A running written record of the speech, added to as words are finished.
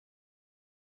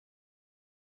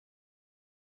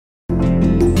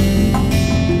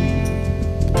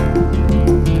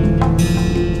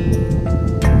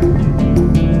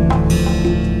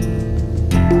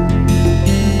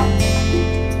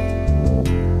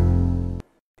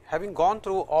having gone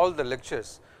through all the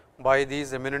lectures by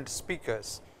these eminent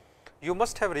speakers, you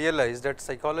must have realized that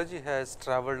psychology has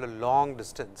traveled a long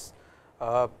distance,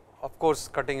 of course,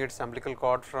 cutting its umbilical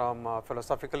cord from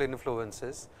philosophical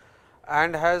influences,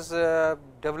 and has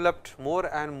developed more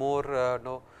and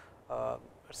more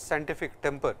scientific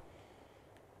temper.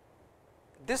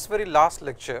 This very last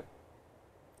lecture,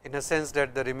 in a sense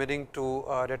that the remaining two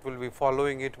that will be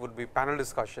following it would be panel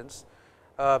discussions.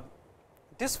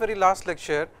 This very last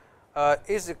lecture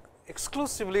is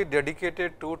exclusively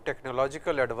dedicated to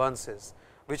technological advances,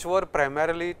 which were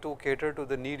primarily to cater to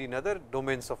the need in other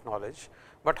domains of knowledge,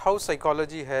 but how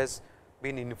psychology has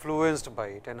been influenced by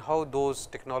it and how those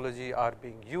technology are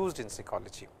being used in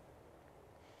psychology.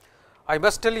 I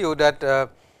must tell you that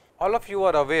all of you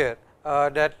are aware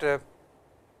that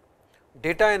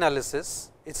data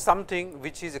analysis is something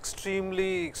which is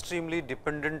extremely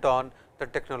dependent on the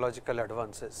technological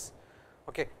advances.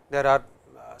 Okay. There are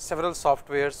several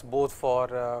softwares both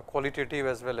for qualitative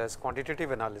as well as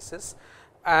quantitative analysis,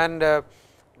 and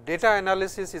data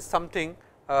analysis is something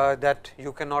that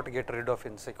you cannot get rid of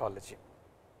in psychology,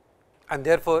 and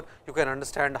therefore, you can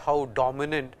understand how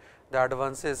dominant the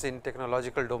advances in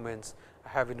technological domains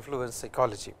have influenced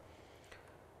psychology.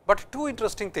 But two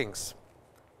interesting things.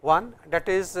 One, that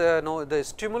is the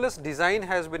stimulus design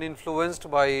has been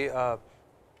influenced by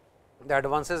the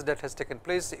advances that has taken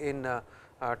place in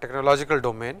technological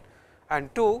domain,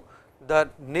 and two, the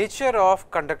nature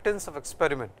of conductance of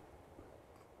experiment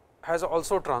has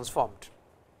also transformed,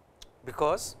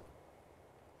 because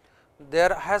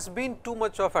there has been too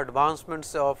much of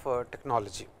advancements of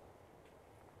technology.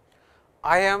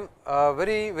 I am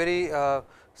very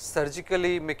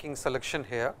surgically making selection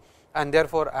here, and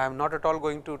therefore, I am not at all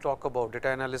going to talk about data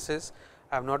analysis.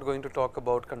 I am not going to talk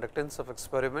about conductance of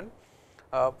experiment,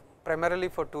 primarily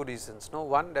for two reasons. No,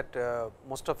 one, that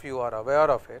most of you are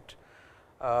aware of it,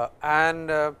 and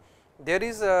there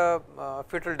is a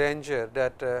fatal danger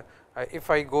that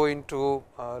if I go into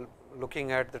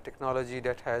looking at the technology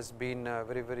that has been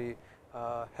very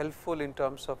helpful in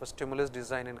terms of a stimulus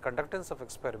design and conductance of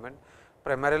experiment,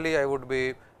 primarily I would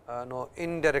be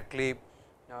indirectly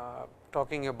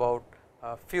talking about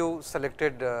few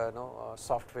selected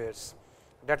softwares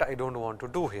that I do not want to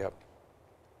do here.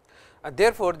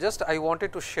 Therefore, just I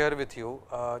wanted to share with you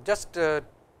just 3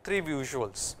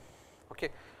 visuals. Okay.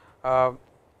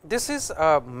 This is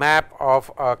a map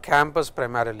of a campus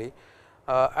primarily,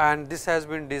 and this has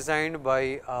been designed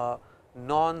by a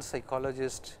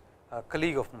non-psychologist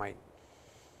colleague of mine.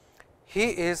 He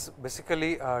is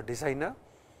basically a designer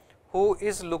who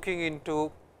is looking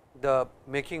into the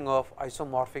making of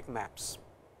isomorphic maps.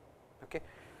 Okay.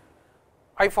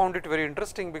 I found it very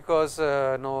interesting because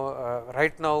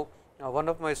right now one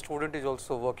of my student is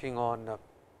also working on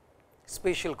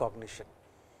spatial cognition.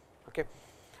 Okay.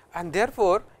 And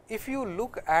therefore, if you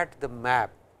look at the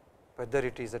map, whether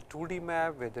it is a 2D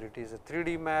map, whether it is a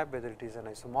 3D map, whether it is an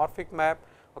isomorphic map,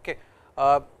 okay,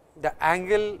 the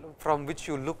angle from which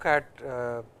you look at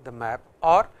the map,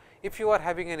 or if you are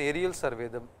having an aerial survey,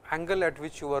 the angle at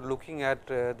which you are looking at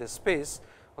the space,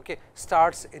 okay,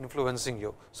 starts influencing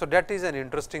you. So, that is an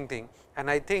interesting thing, and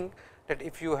I think that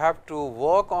if you have to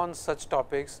work on such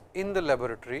topics in the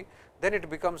laboratory, then it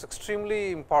becomes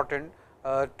extremely important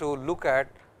to look at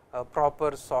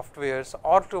proper softwares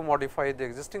or to modify the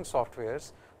existing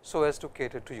softwares, so as to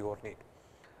cater to your need.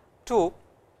 2,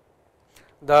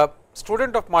 the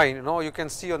student of mine, you can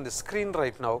see on the screen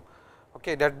right now,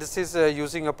 okay, that this is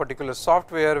using a particular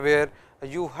software where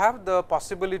you have the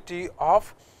possibility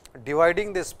of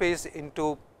dividing the space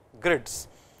into grids,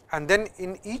 and then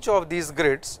in each of these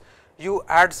grids you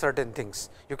add certain things.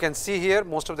 You can see here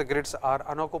most of the grids are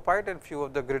unoccupied and few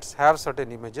of the grids have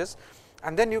certain images,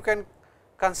 and then you can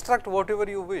construct whatever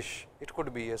you wish. It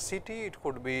could be a city, it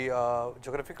could be a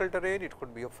geographical terrain, it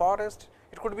could be a forest,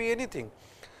 it could be anything.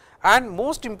 And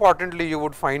most importantly, you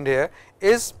would find here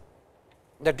is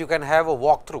that you can have a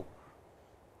walkthrough.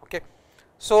 Okay.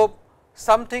 So,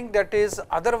 something that is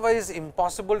otherwise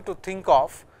impossible to think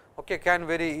of, okay, can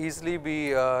very easily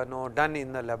be done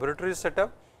in the laboratory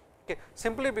setup, okay,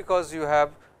 simply because you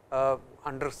have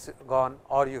undergone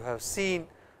or you have seen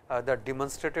the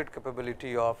demonstrated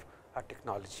capability of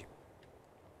technology.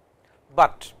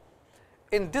 But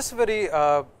in this very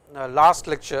last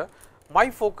lecture, my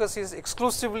focus is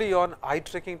exclusively on eye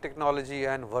tracking technology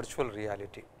and virtual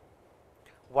reality.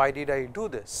 Why did I do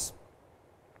this?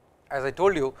 As I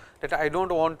told you that I do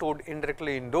not want to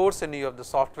indirectly endorse any of the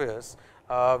softwares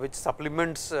which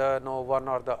supplements one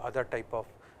or the other type of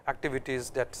activities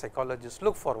that psychologists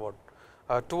look forward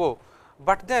to.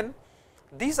 But then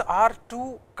these are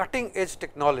two cutting edge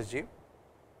technology,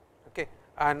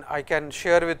 and I can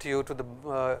share with you to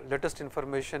the latest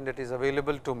information that is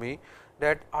available to me,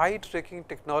 that eye tracking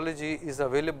technology is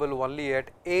available only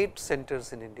at 8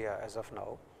 centers in India as of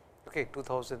now,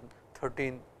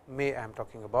 2013 May I am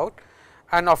talking about.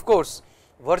 And of course,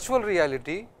 virtual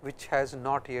reality which has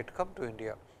not yet come to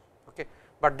India.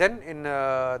 But then in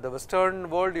the western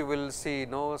world you will see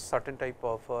certain type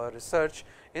of research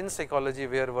in psychology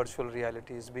where virtual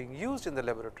reality is being used in the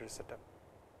laboratory setup.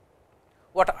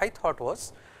 What I thought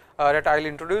was that I will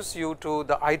introduce you to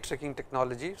the eye tracking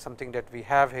technology, something that we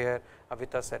have here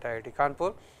with us at IIT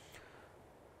Kanpur,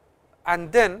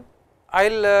 and then I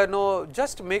will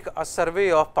just make a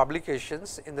survey of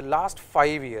publications in the last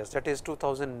 5 years, that is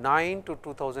 2009 to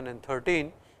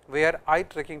 2013, where eye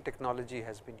tracking technology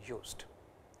has been used.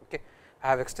 I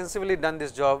have extensively done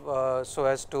this job so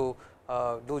as to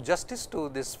do justice to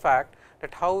this fact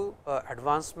that how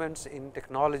advancements in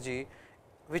technology,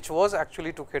 which was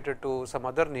actually to cater to some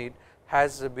other need,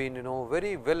 has been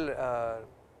very well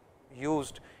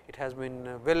used, it has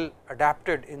been well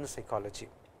adapted in psychology.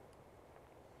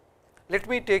 Let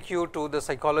me take you to the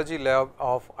psychology lab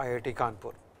of IIT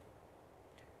Kanpur.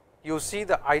 You see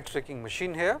the eye tracking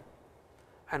machine here,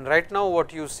 and right now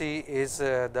what you see is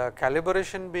the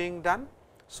calibration being done,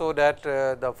 so that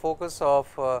the focus of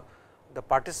the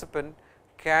participant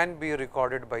can be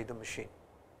recorded by the machine.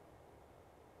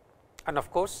 And of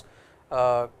course,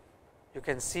 you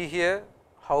can see here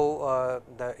how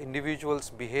the individual's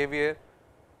behavior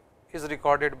is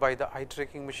recorded by the eye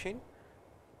tracking machine.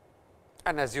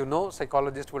 And as you know,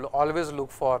 psychologists will always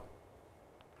look for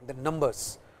the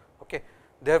numbers.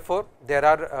 Therefore, there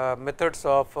are methods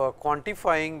of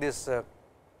quantifying this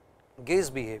gaze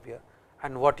behavior,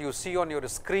 and what you see on your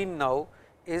screen now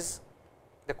is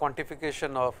the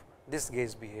quantification of this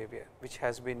gaze behavior, which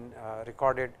has been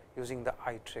recorded using the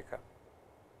eye tracker.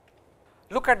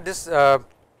 Look at this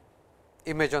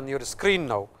image on your screen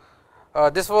now.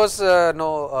 This was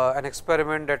an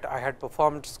experiment that I had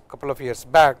performed a couple of years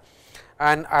back,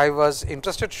 and I was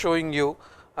interested showing you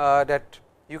that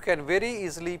you can very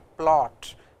easily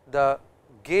plot the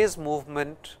gaze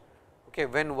movement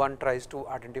when one tries to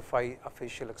identify a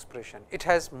facial expression. It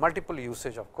has multiple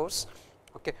usage, of course.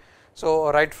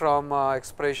 So, right from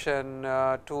expression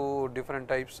to different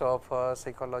types of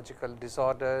psychological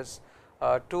disorders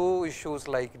to issues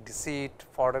like deceit,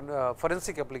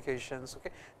 forensic applications.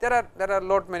 There are a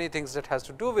lot many things that has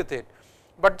to do with it,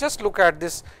 but just look at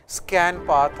this scan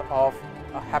path of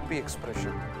a happy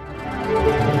expression.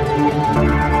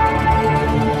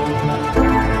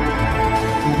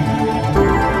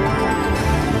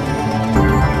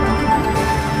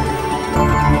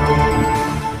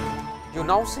 You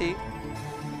now see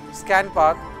scan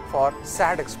path for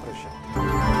sad expression.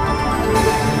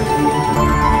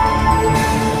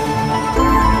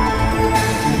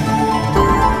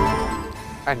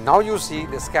 And now you see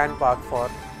the scan path for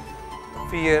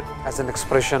fear as an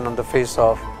expression on the face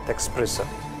of the expressor.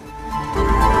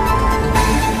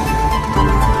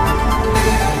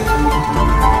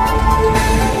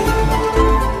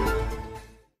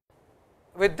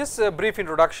 With this brief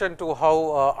introduction to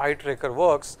how eye tracker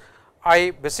works,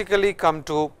 I basically come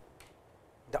to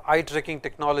the eye tracking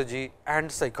technology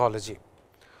and psychology.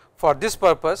 For this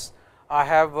purpose, I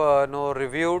have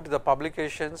reviewed the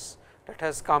publications that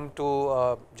has come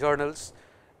to journals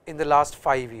in the last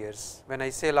 5 years. When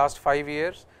I say last 5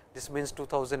 years, this means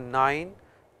 2009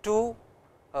 to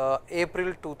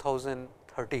April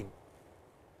 2013.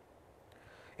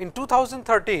 In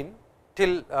 2013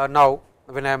 till now,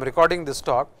 when I am recording this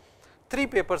talk, 3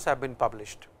 papers have been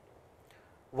published.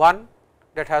 One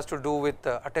that has to do with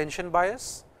attention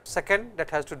bias, second that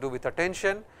has to do with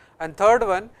attention, and third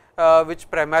one which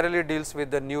primarily deals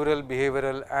with the neural,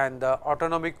 behavioral and the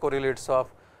autonomic correlates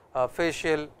of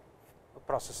facial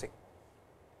processing.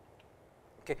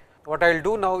 What I will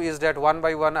do now is that one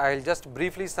by one I will just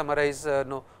briefly summarize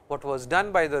what was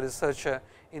done by the researcher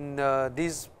in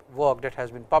these work that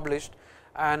has been published,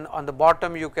 and on the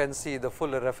bottom you can see the full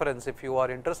reference. If you are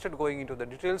interested going into the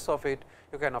details of it,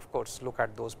 you can of course look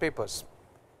at those papers.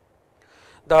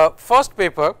 The first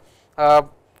paper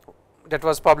that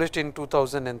was published in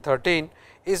 2013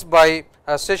 is by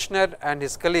Sechner and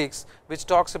his colleagues, which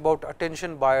talks about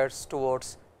attention bias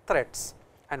towards threats,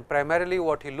 and primarily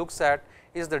what he looks at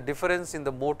is the difference in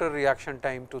the motor reaction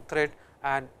time to threat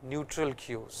and neutral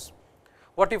cues.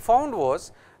 What he found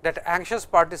was that anxious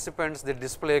participants, they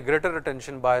display greater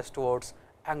attention bias towards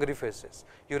angry faces.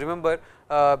 You remember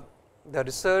the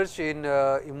research in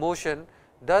emotion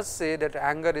does say that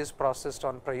anger is processed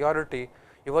on priority.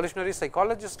 Evolutionary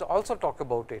psychologists also talk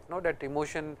about it, that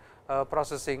emotion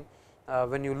processing,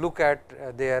 when you look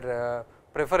at their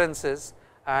preferences,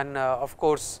 and of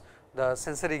course, the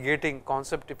sensory gating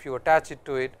concept, if you attach it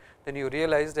to it, then you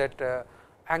realize that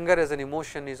anger as an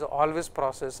emotion is always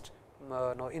processed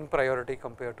in priority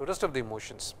compared to rest of the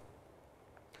emotions.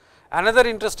 Another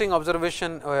interesting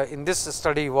observation in this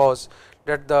study was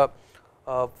that the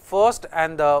first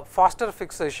and the faster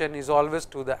fixation is always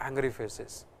to the angry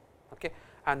faces, okay,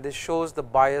 and this shows the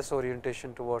bias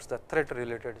orientation towards the threat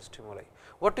related stimuli.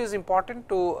 What is important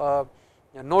to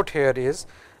note here is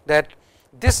that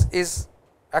this is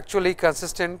actually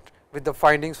consistent with the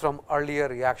findings from earlier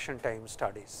reaction time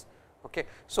studies. Okay.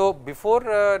 So, before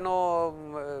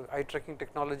eye tracking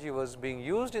technology was being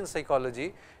used in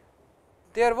psychology,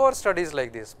 there were studies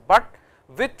like this, but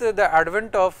with the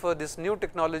advent of this new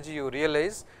technology, you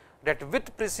realize that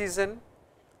with precision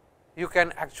you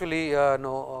can actually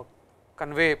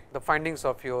convey the findings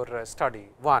of your study.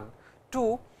 1,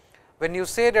 2, when you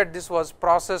say that this was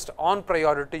processed on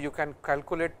priority, you can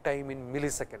calculate time in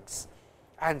milliseconds,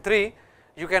 and 3,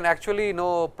 you can actually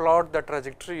plot the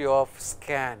trajectory of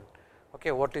scan,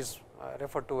 okay, what is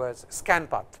referred to as scan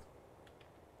path.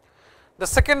 The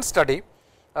second study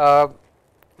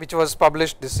which was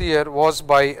published this year was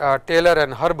by Taylor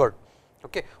and Herbert.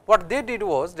 Okay. What they did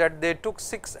was that they took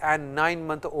 6 and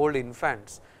 9-month old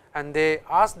infants and they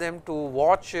asked them to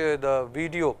watch the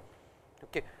video,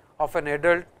 okay, of an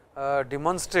adult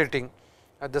demonstrating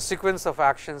the sequence of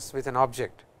actions with an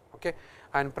object, okay,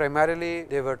 and primarily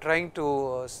they were trying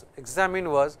to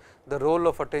examine was the role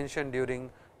of attention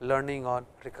during learning on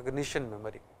recognition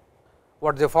memory.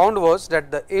 What they found was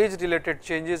that the age related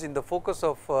changes in the focus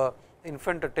of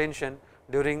infant attention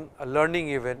during a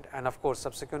learning event and of course,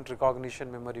 subsequent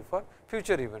recognition memory for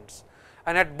future events.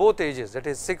 And at both ages, that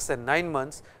is 6 and 9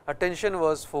 months, attention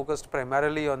was focused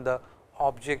primarily on the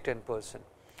object and person.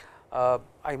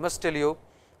 I must tell you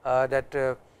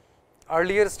that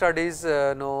earlier studies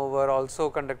were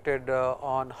also conducted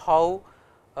on how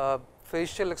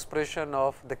facial expression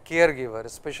of the caregiver,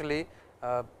 especially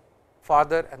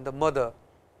father and the mother,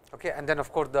 okay, and then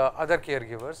of course, the other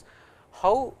caregivers,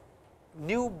 how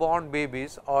newborn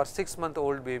babies or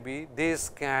 6-month-old baby, they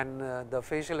scan the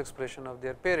facial expression of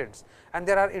their parents, and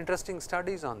there are interesting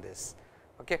studies on this.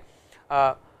 Okay.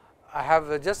 I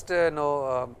have just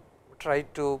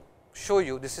tried to show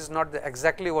you, this is not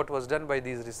exactly what was done by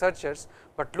these researchers,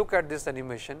 but look at this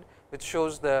animation which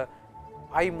shows the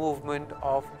eye movement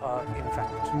of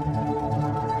infant.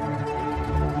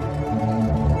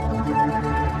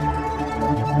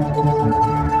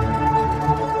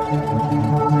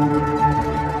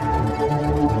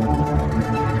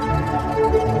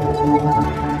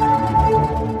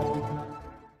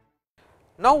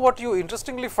 Now, what you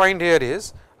interestingly find here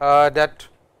is that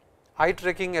eye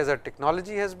tracking as a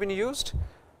technology has been used,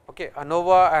 okay,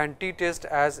 ANOVA and t-test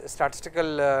as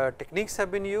statistical techniques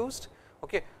have been used.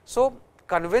 Okay. So,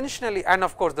 conventionally, and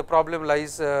of course, the problem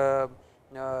lies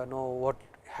what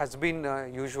has been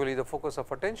usually the focus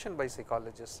of attention by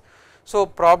psychologists. So,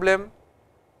 problem,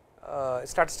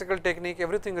 statistical technique,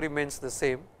 everything remains the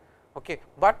same, okay,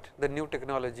 but the new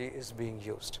technology is being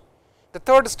used. The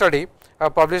third study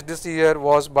published this year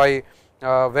was by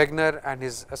Wagner and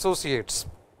his associates.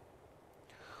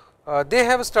 They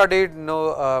have studied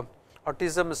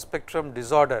autism spectrum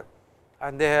disorder,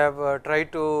 and they have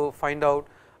tried to find out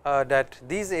that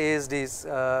these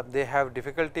ASDs they have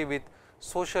difficulty with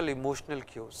social emotional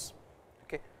cues,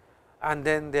 okay, and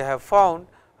then they have found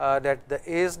that the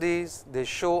ASDs they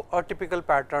show a typical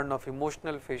pattern of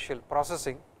emotional facial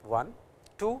processing. 1,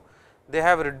 2, they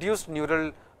have reduced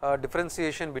neural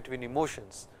differentiation between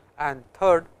emotions, and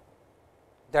third,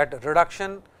 that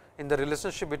reduction in the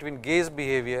relationship between gaze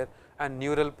behavior and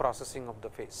neural processing of the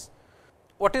face.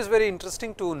 What is very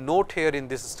interesting to note here in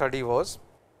this study was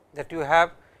that you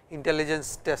have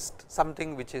intelligence test,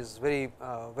 something which is very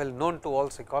well known to all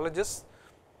psychologists.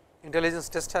 Intelligence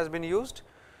test has been used.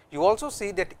 You also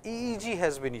see that EEG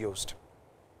has been used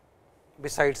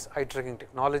besides eye tracking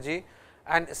technology,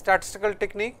 and statistical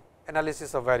technique,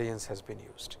 analysis of variance has been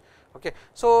used. Okay.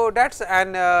 So, that is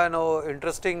an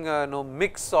interesting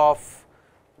mix of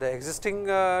the existing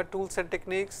tools and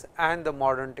techniques and the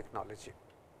modern technology.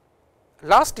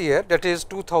 Last year, that is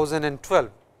 2012,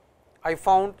 I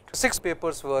found 6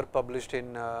 papers were published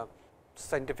in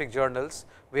scientific journals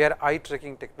where eye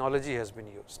tracking technology has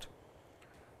been used.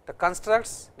 The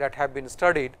constructs that have been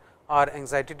studied are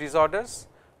anxiety disorders,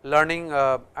 learning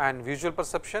and visual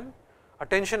perception,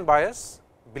 attention bias,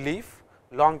 belief,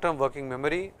 long term working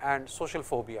memory, and social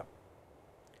phobia.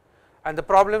 And the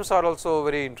problems are also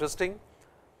very interesting.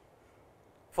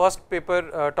 First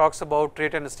paper talks about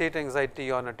trait and state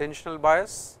anxiety on attentional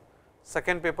bias.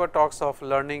 Second paper talks of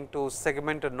learning to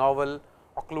segment a novel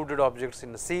occluded objects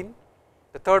in a scene.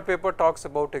 The third paper talks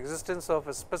about existence of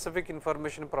a specific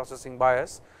information processing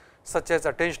bias such as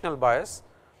attentional bias.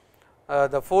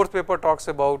 The fourth paper talks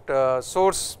about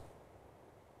source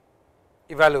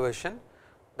evaluation.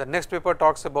 The next paper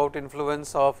talks about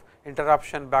influence of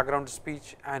interruption, background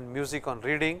speech and music on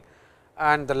reading,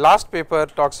 and the last paper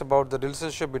talks about the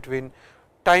relationship between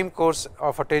time course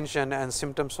of attention and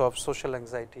symptoms of social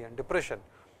anxiety and depression.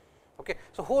 Okay.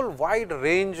 So, whole wide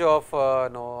range of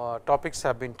topics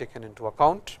have been taken into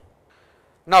account.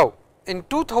 Now, in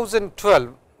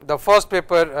 2012, the first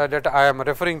paper that I am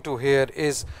referring to here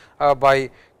is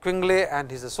by Quigley and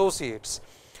his associates,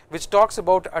 which talks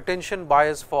about attention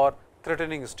bias for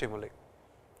threatening stimuli.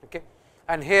 Okay.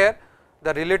 And here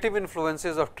the relative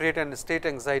influences of trait and state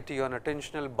anxiety on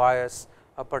attentional bias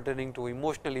pertaining to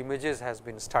emotional images has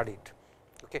been studied.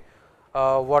 Okay.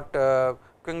 What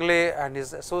Quigley and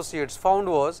his associates found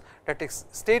was that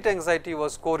state anxiety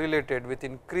was correlated with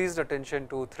increased attention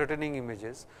to threatening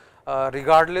images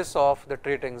regardless of the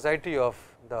trait anxiety of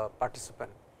the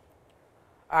participant.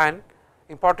 And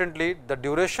importantly, the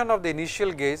duration of the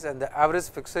initial gaze and the average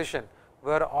fixation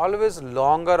were always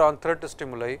longer on threat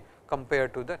stimuli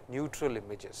compared to the neutral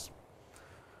images.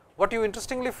 What you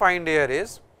interestingly find here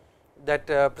is that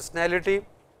personality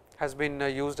has been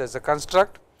used as a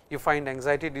construct. You find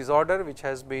anxiety disorder, which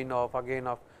has been of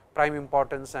prime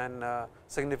importance and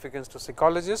significance to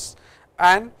psychologists,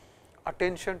 and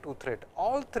attention to threat.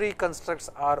 All three constructs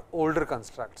are older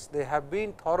constructs. They have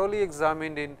been thoroughly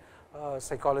examined in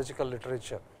psychological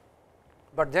literature,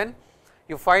 but then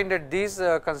you find that these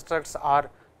constructs are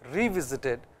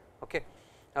revisited, okay,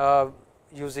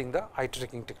 using the eye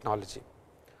tracking technology.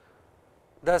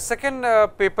 The second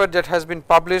paper that has been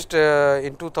published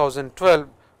in 2012,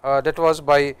 that was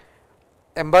by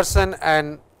Emerson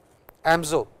and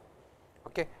Amzo.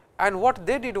 Okay. And what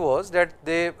they did was that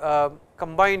they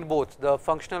combined both the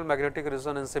functional magnetic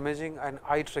resonance imaging and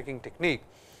eye tracking technique,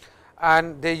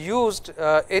 and they used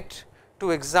it to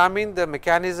examine the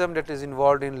mechanism that is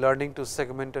involved in learning to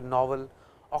segment a novel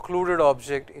occluded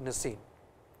object in a scene.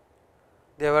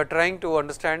 They were trying to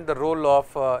understand the role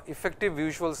of effective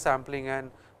visual sampling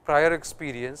and prior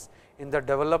experience in the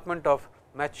development of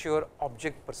mature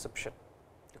object perception.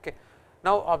 Okay.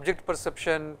 Now, object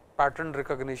perception, pattern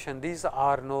recognition, these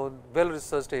are well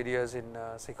researched areas in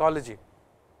psychology,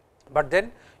 but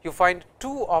then you find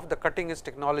two of the cutting edge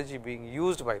technology being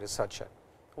used by researcher.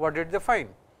 What did they find?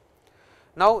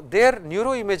 Now, their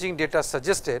neuroimaging data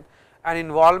suggested an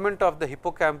involvement of the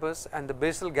hippocampus and the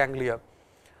basal ganglia,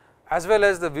 as well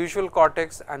as the visual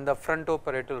cortex and the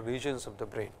frontoparietal regions of the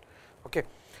brain. Okay.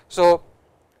 So,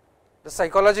 the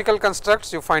psychological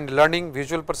constructs you find learning,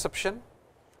 visual perception,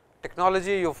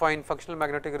 technology you find functional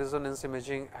magnetic resonance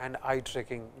imaging and eye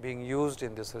tracking being used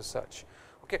in this research.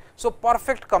 Okay. So,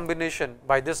 perfect combination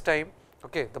by this time,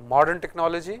 okay, the modern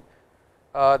technology,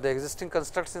 the existing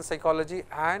constructs in psychology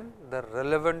and the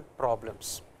relevant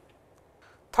problems.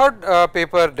 Third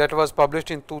paper that was published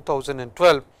in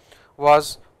 2012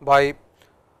 was by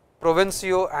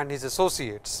Provencio and his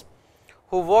associates,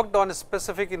 who worked on a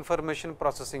specific information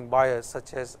processing bias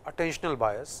such as attentional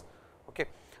bias, okay,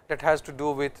 that has to do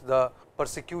with the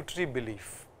persecutory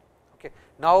belief. Okay.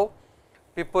 Now,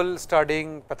 people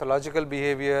studying pathological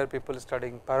behavior, people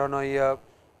studying paranoia,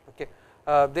 okay,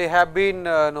 they have been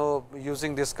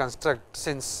using this construct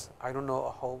since I do not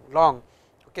know how long,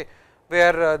 okay,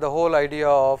 where the whole idea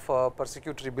of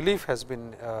persecutory belief has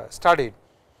been studied.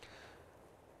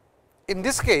 In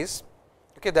this case,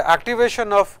 okay, the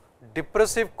activation of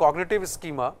depressive cognitive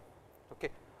schema, okay,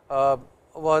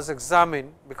 was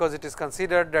examined because it is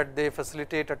considered that they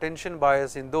facilitate attention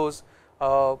bias in those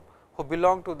who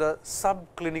belong to the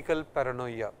subclinical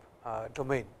paranoia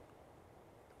domain.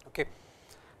 Okay.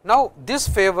 Now, this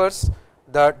favors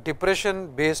the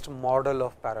depression based model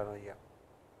of paranoia.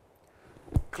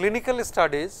 Clinical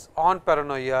studies on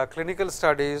paranoia, clinical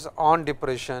studies on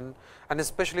depression and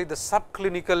especially the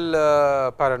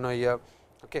subclinical paranoia,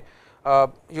 okay,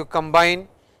 you combine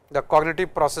the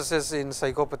cognitive processes in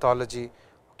psychopathology,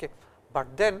 okay, but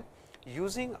then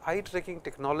using eye tracking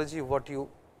technology, what you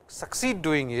succeed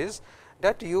doing is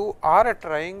that you are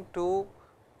trying to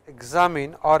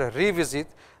examine or revisit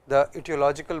the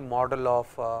etiological model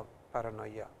of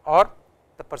paranoia or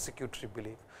the persecutory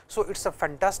belief. So, it is a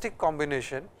fantastic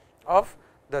combination of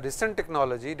the recent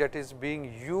technology that is being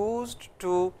used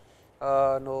to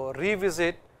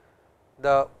revisit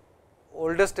the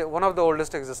oldest, one of the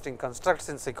oldest existing constructs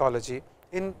in psychology,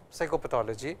 in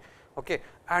psychopathology, okay,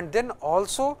 and then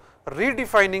also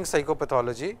redefining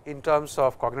psychopathology in terms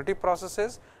of cognitive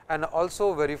processes and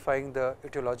also verifying the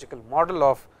etiological model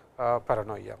of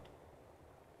paranoia.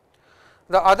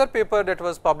 The other paper that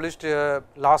was published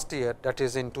last year, that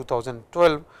is in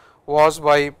 2012, was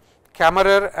by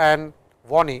Kammerer and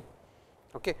Vonnie,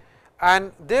 okay.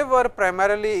 And they were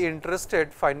primarily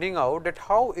interested finding out that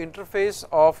how interface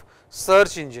of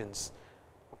search engines,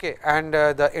 okay, and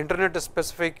the internet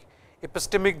specific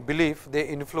epistemic belief, they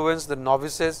influence the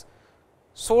novices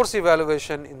source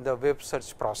evaluation in the web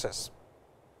search process.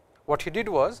 What he did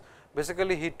was,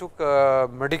 basically he took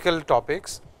medical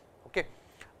topics, okay,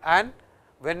 and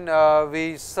when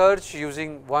we search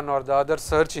using one or the other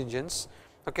search engines,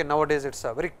 okay, nowadays it is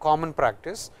a very common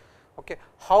practice. Okay,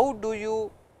 how do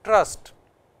you trust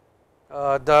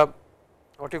the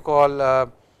what you call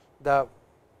the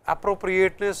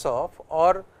appropriateness of,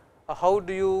 or how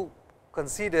do you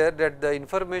consider that the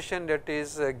information that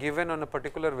is given on a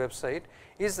particular website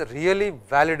is really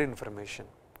valid information.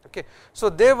 Okay. So,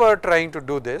 they were trying to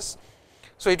do this.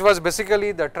 So, it was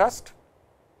basically the trust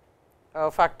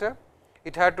factor,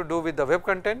 it had to do with the web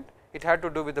content, it had to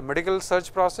do with the medical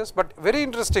search process, but very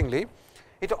interestingly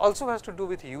it also has to do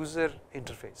with user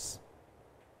interface.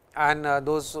 And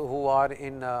those who are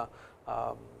in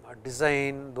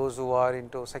design, those who are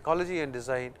into psychology and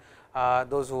design,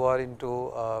 those who are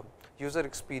into user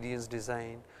experience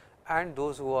design, and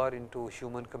those who are into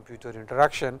human computer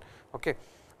interaction, okay,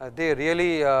 they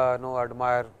really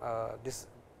admire this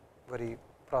very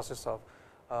process of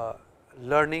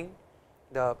learning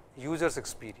the user's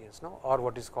experience, or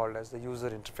what is called as the user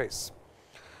interface.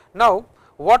 Now,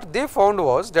 what they found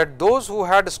was that those who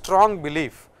had strong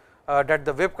belief that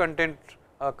the web content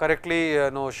correctly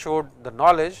showed the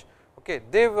knowledge, okay,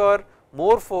 they were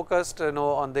more focused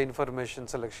on the information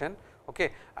selection,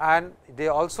 okay, and they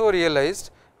also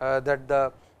realized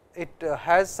that it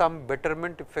has some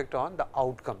betterment effect on the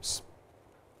outcomes.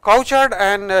 Couchard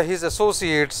and his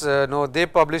associates they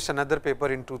published another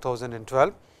paper in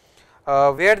 2012,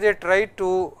 where they tried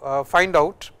to find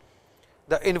out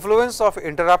the influence of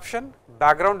interruption,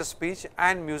 background speech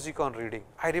and music on reading.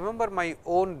 I remember my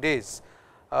own days,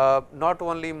 not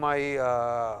only my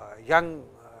young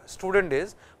student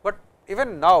days, but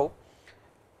even now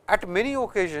at many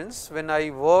occasions when I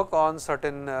work on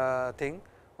certain thing,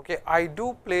 okay, I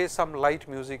do play some light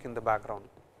music in the background,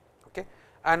 okay,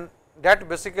 and that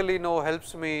basically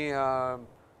helps me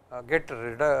get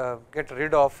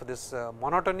rid of this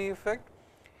monotony effect.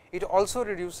 It also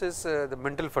reduces the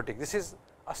mental fatigue. This is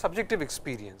a subjective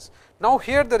experience. Now,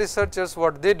 here the researchers,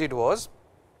 what they did was,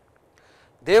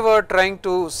 they were trying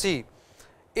to see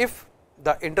if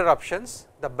the interruptions,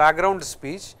 the background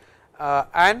speech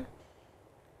and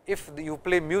if you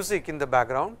play music in the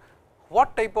background,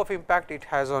 what type of impact it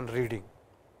has on reading.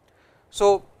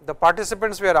 So, the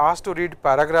participants were asked to read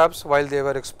paragraphs while they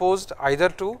were exposed either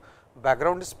to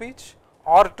background speech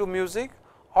or to music,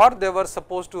 or they were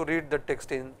supposed to read the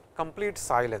text in complete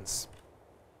silence.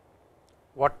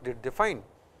 What did they find?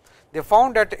 They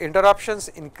found that interruptions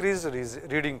increased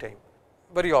reading time,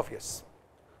 very obvious.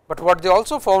 But what they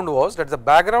also found was that the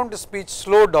background speech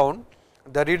slowed down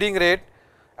the reading rate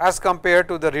as compared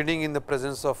to the reading in the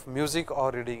presence of music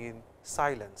or reading in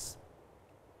silence.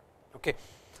 Okay.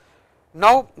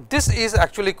 Now, this is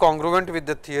actually congruent with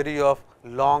the theory of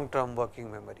long term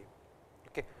working memory.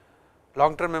 Okay.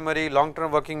 Long term memory, long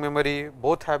term working memory,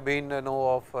 both have been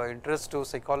of interest to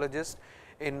psychologists.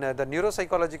 In the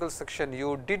neuropsychological section,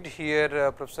 you did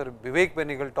hear Professor Vivek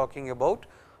Benegal talking about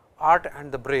art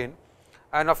and the brain,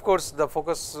 and of course, the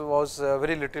focus was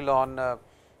very little on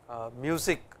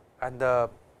music and the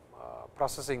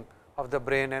processing of the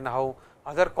brain and how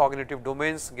other cognitive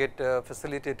domains get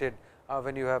facilitated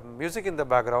when you have music in the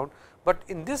background. But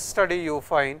in this study, you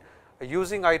find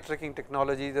using eye tracking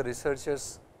technology, the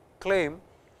researchers claim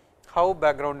how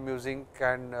background music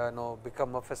can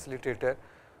become a facilitator,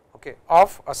 okay,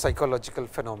 of a psychological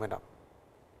phenomena.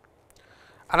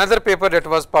 Another paper that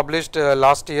was published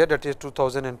last year, that is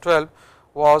 2012,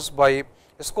 was by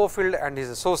Schofield and his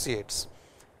associates.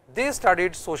 They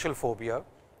studied social phobia,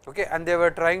 okay, and they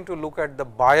were trying to look at the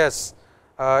bias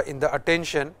in the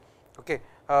attention, okay,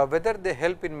 whether they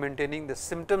help in maintaining the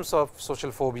symptoms of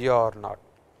social phobia or not.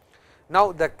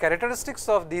 Now, the characteristics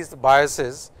of these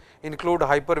biases include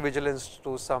hypervigilance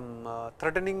to some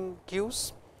threatening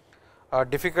cues,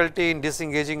 difficulty in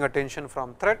disengaging attention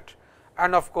from threat,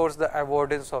 and of course, the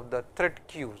avoidance of the threat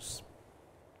cues.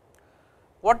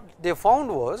 What they found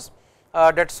was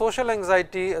that social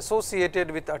anxiety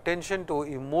associated with attention to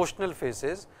emotional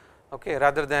phases, okay,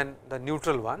 rather than the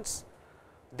neutral ones.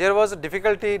 There was a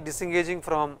difficulty disengaging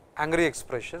from angry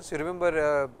expressions. You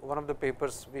remember one of the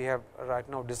papers we have right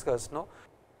now discussed, no?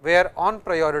 where on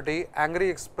priority angry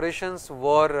expressions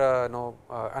were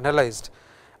analyzed,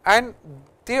 and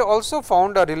they also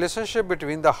found a relationship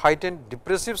between the heightened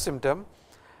depressive symptom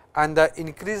and the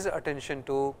increased attention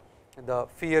to the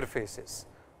fear faces.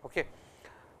 Okay.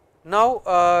 Now,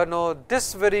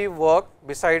 this very work,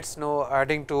 besides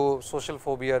adding to social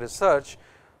phobia research,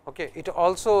 okay, it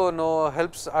also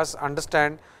helps us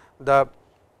understand the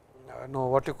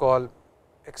what you call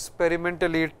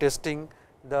experimentally testing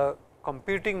the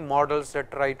competing models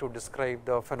that try to describe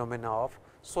the phenomena of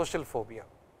social phobia.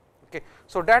 Okay.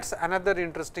 So, that is another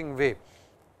interesting way.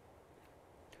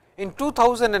 In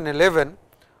 2011,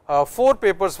 4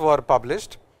 papers were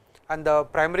published, and the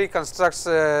primary constructs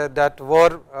that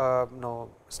were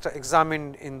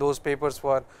examined in those papers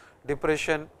were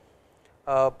depression,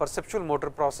 perceptual motor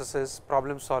processes,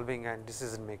 problem solving and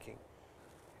decision making.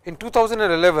 In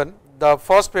 2011, the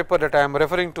first paper that I am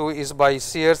referring to is by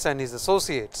Sears and his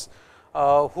associates,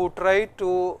 who tried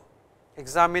to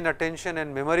examine attention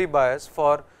and memory bias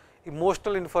for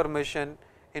emotional information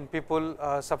in people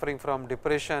suffering from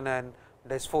depression and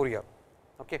dysphoria.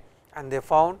 Okay. And they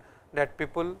found that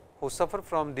people who suffer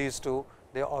from these two,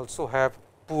 they also have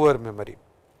poor memory.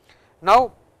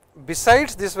 Now,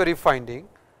 besides this very finding,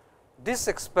 this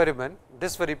experiment,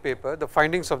 this very paper, the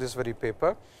findings of this very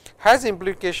paper has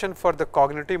implication for the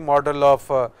cognitive model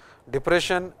of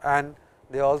depression, and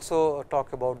they also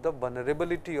talk about the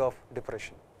vulnerability of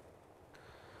depression.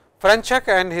 Franchak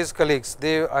and his colleagues,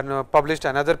 they published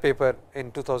another paper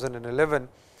in 2011,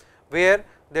 where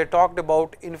they talked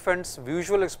about infants'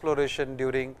 visual exploration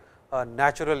during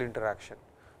natural interaction.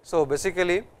 So,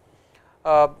 basically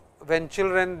when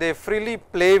children they freely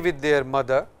play with their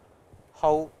mother,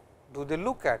 how do they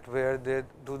look at, where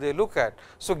do they look at.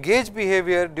 So, gauge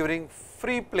behavior during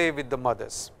free play with the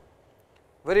mothers.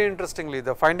 Very interestingly,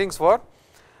 the findings were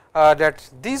that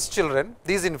these children,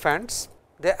 these infants,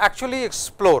 they actually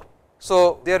explore.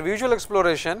 So, their visual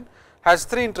exploration has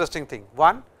 3 interesting things.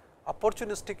 1,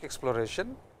 opportunistic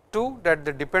exploration, 2, that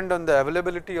they depend on the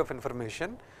availability of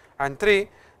information, and 3,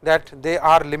 that they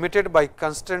are limited by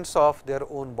constraints of their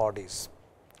own bodies.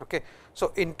 Okay.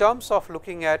 So, in terms of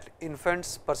looking at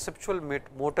infants' perceptual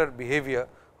motor behavior,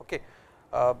 okay,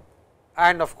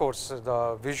 and of course,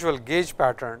 the visual gauge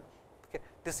pattern, okay,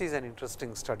 this is an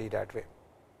interesting study that way.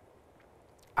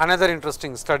 Another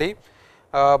interesting study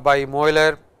by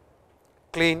Moeller,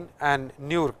 Klein and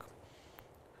Neurk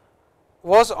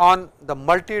was on the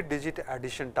multi-digit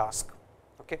addition task,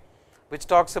 okay, which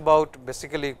talks about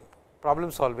basically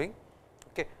problem solving,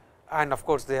 okay, and of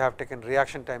course, they have taken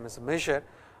reaction time as a measure,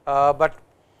 but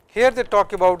here they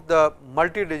talk about the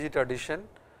multi-digit addition,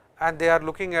 and they are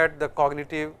looking at the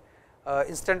cognitive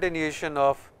instantaneation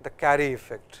of the carry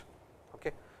effect.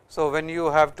 Okay. So, when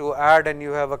you have to add and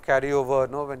you have a carryover,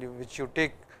 which you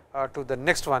take to the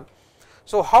next one.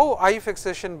 So, how eye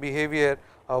fixation behavior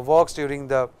works during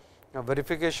the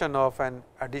verification of an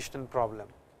addition problem,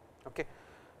 okay.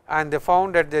 And they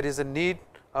found that there is a need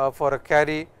for a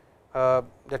carry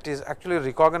that is actually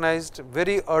recognized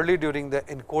very early during the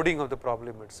encoding of the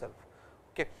problem itself.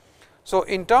 Okay. So,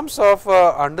 in terms of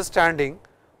understanding,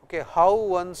 okay, how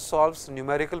one solves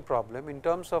numerical problem, in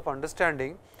terms of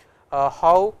understanding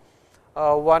how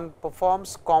one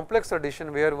performs complex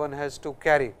addition where one has to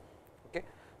carry. Okay.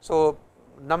 So,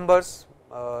 numbers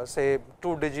say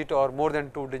 2 digit or more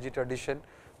than 2 digit addition,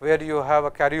 where you have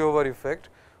a carryover effect.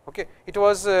 Okay. It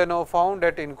was found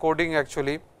that encoding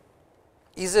actually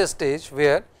is a stage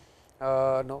where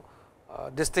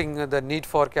this thing, the need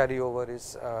for carryover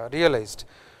is realized.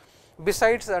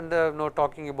 Besides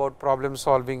talking about problem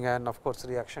solving and of course,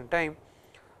 reaction time,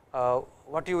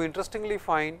 what you interestingly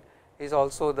find is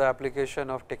also the application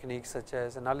of techniques such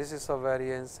as analysis of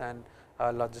variance and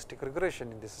logistic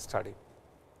regression in this study.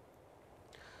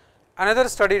 Another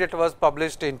study that was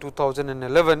published in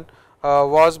 2011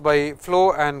 was by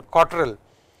Flo and Cottrell.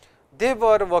 They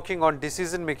were working on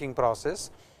decision making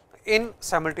process in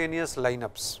simultaneous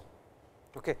lineups.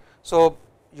 Okay. So,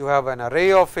 you have an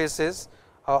array of faces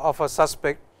of a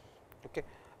suspect, okay,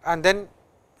 and then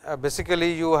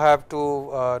basically you have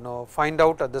to find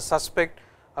out the suspect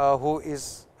who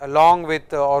is along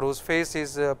with or whose face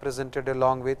is presented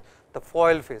along with the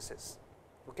foil faces.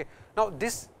 Okay. Now,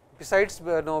 this besides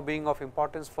being of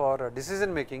importance for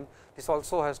decision making, this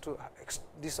also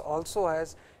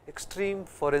has extreme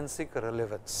forensic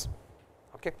relevance,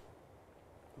 okay,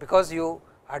 because you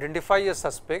identify a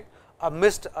suspect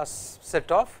amidst a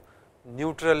set of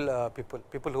neutral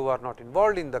people who are not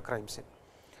involved in the crime scene.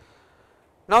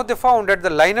 Now, they found that the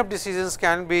lineup decisions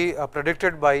can be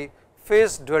predicted by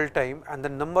face dwell time and the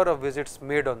number of visits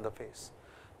made on the face.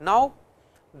 Now,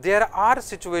 there are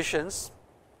situations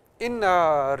in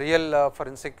real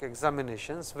forensic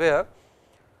examinations where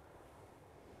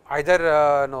either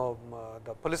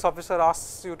the police officer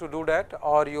asks you to do that,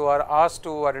 or you are asked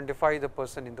to identify the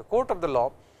person in the court of the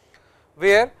law,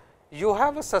 where you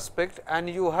have a suspect and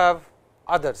you have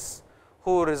others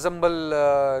who resemble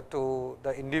to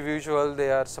the individual.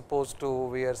 They are supposed to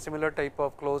wear similar type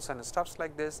of clothes and stuffs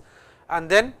like this, and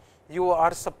then you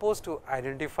are supposed to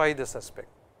identify the suspect.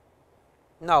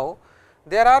 Now,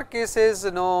 there are cases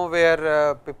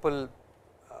where people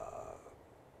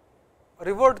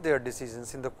revert their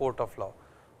decisions in the court of law,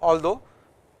 although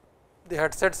they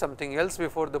had said something else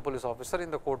before the police officer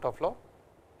in the court of law,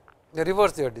 they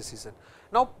reverse their decision.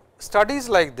 Now, studies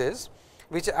like this,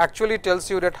 which actually tells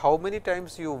you that how many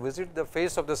times you visit the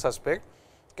face of the suspect,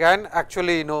 can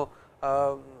actually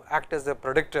act as a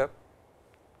predictor,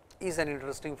 is an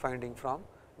interesting finding from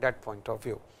that point of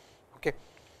view. Okay.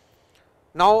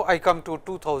 Now, I come to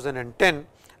 2010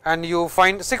 and you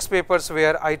find 6 papers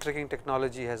where eye tracking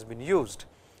technology has been used,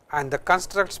 and the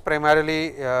constructs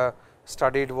primarily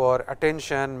studied were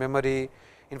attention, memory,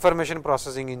 information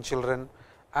processing in children,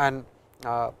 and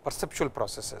perceptual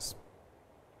processes.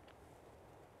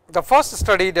 The first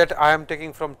study that I am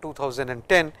taking from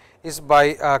 2010 is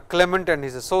by Clement and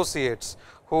his associates,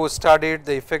 who studied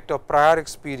the effect of prior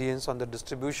experience on the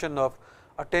distribution of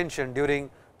attention during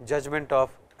judgment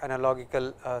of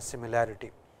analogical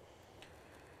similarity.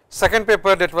 Second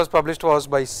paper that was published was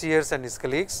by Sears and his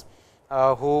colleagues,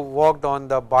 who worked on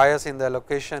the bias in the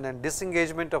allocation and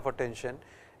disengagement of attention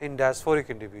in diaphoric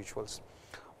individuals.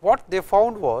 What they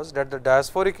found was that the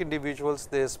diaphoric individuals,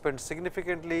 they spent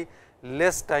significantly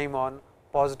less time on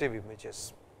positive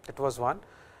images. That was one.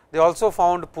 They also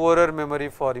found poorer memory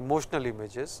for emotional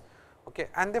images, okay,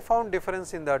 and they found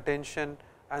difference in the attention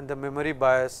and the memory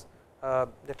bias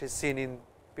that is seen in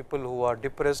people who are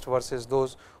depressed versus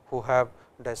those who have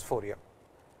dysphoria.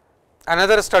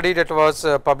 Another study that was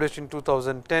published in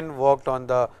 2010 worked on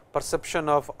the perception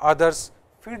of others'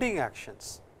 feeding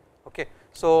actions. Okay.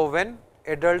 So, when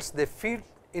adults they feed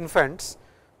infants,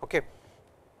 okay,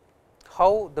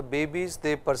 how the babies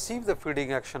they perceive the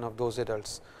feeding action of those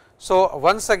adults. So,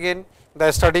 once again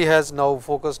the study has now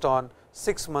focused on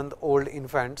 6-month-old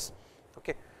infants,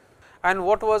 okay, and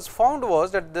what was found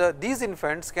was that these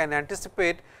infants can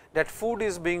anticipate that food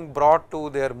is being brought to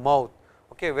their mouth,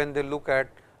 okay, when they look at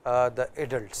the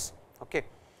adults. Okay.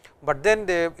 But then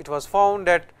it was found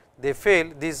that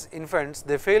these infants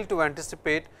they fail to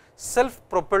anticipate self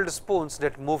propelled spoons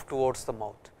that move towards the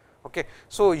mouth. Okay.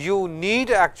 So, you need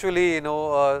actually an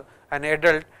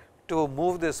adult to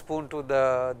move the spoon to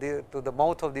the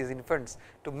mouth of these infants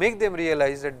to make them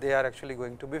realize that they are actually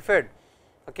going to be fed.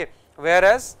 Okay.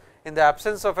 Whereas, in the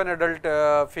absence of an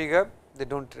adult figure, they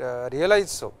do not realize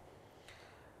so.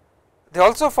 They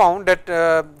also found that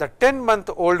the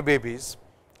 10-month-old babies,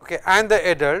 okay, and the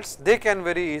adults, they can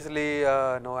very easily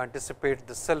anticipate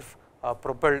the self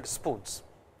propelled spoons,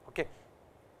 okay.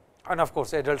 And of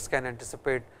course, adults can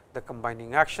anticipate the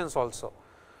combining actions also.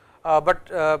 But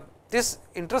this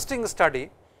interesting study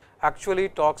actually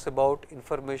talks about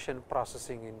information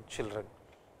processing in children.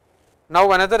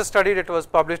 Now, another study that was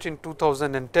published in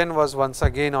 2010 was once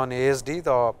again on ASD,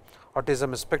 the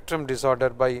autism spectrum disorder,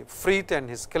 by Freeth and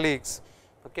his colleagues,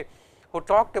 okay, who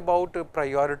talked about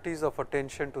priorities of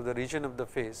attention to the region of the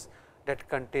face that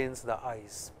contains the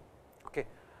eyes. Okay.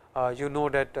 You know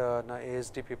that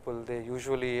ASD people they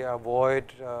usually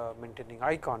avoid maintaining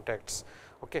eye contacts.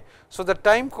 Okay. So, the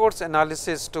time course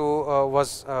analysis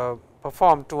was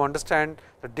performed to understand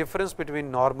the difference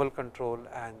between normal control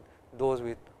and those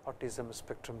with autism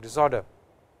spectrum disorder,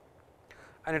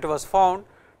 and it was found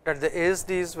that the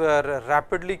ASDs were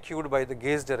rapidly cued by the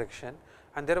gaze direction,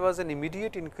 and there was an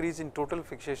immediate increase in total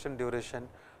fixation duration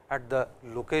at the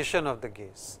location of the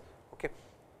gaze. Okay.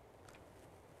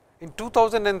 In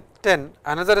 2010,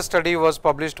 another study was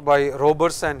published by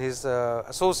Roberts and his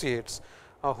associates,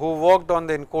 who worked on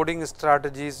the encoding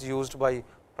strategies used by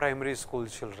primary school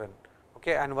children,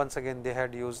 okay, and once again they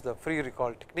had used the free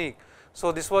recall technique.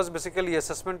 So, this was basically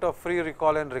assessment of free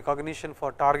recall and recognition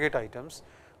for target items,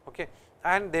 okay,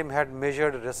 and they had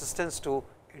measured resistance to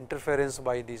interference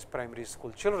by these primary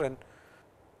school children.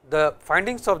 The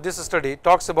findings of this study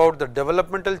talks about the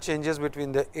developmental changes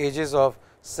between the ages of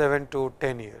 7 to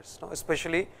 10 years,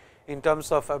 especially in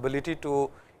terms of ability to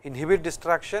inhibit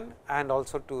distraction and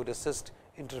also to resist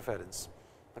interference.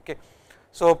 Okay.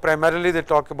 So, primarily they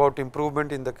talk about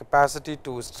improvement in the capacity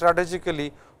to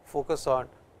strategically focus on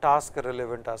task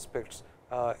relevant aspects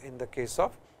in the case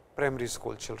of primary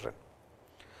school children.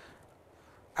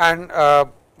 And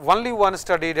only one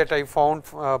study that I found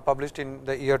published in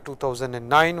the year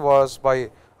 2009 was by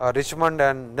Richmond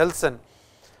and Nelson,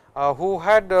 who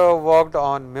had worked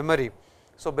on memory.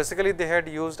 So, basically they had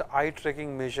used eye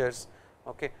tracking measures,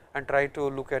 okay, and try to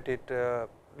look at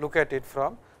it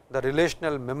from the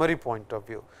relational memory point of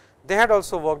view. They had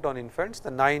also worked on infants,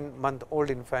 the 9-month-old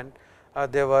infant,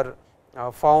 they were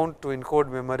found to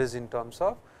encode memories in terms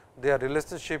of their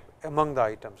relationship among the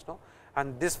items, no,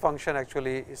 and this function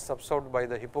actually is subsolved by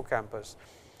the hippocampus.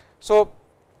 So,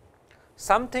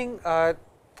 something that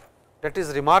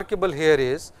is remarkable here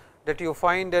is that you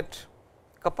find that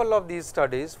couple of these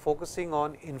studies focusing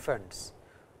on infants,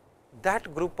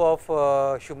 that group of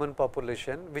human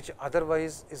population which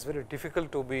otherwise is very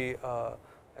difficult to be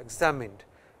examined,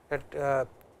 that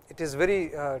it is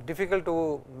very difficult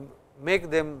to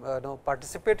make them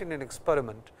participate in an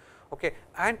experiment, okay,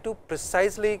 and to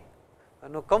precisely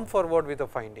come forward with a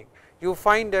finding. You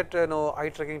find that eye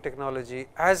tracking technology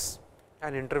as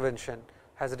an intervention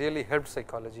has really helped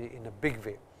psychology in a big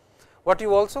way. What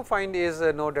you also find is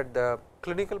that the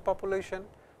clinical population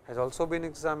has also been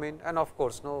examined, and of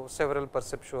course, several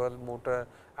perceptual, motor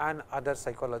and other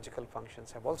psychological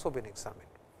functions have also been examined.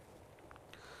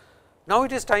 Now,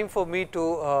 it is time for me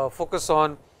to focus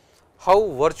on how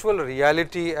virtual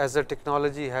reality as a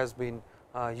technology has been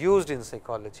used in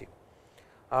psychology.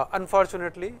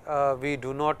 Unfortunately, we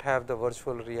do not have the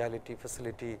virtual reality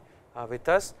facility with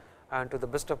us, and to the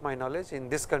best of my knowledge in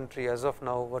this country as of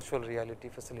now virtual reality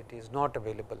facility is not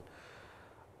available.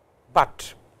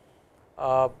 But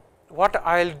what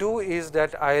I will do is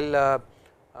that I will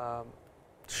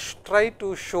try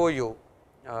to show you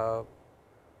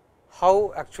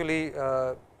how actually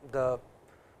the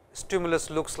stimulus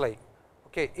looks like,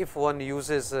 okay, if one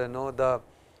uses the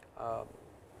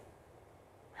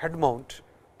head mount,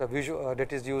 the visual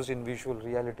that is used in visual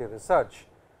reality research.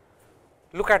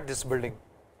 Look at this building.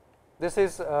 This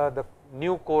is the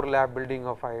new core lab building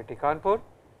of IIT Kanpur,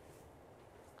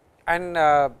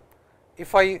 and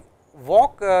if I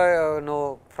walk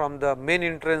from the main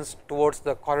entrance towards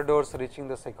the corridors reaching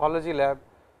the psychology lab,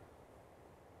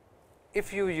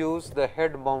 if you use the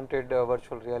head mounted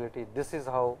virtual reality, this is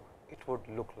how it would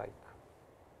look like.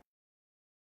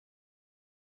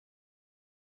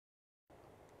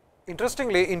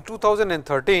 Interestingly, in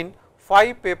 2013,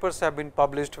 5 papers have been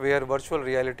published where virtual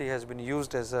reality has been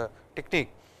used as a technique,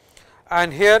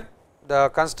 and here the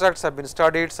constructs have been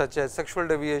studied such as sexual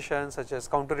deviation, such as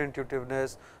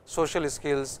counterintuitiveness, social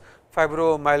skills,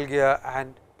 fibromyalgia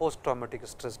and post traumatic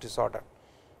stress disorder.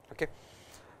 Okay.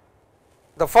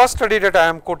 The first study that I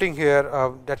am quoting here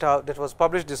that was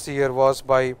published this year was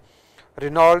by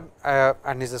Renaud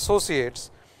and his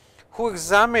associates, who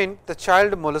examined the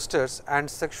child molesters and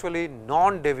sexually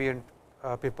non-deviant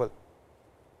people.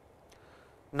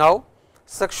 Now,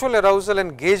 sexual arousal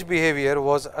and gaze behavior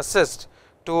was assessed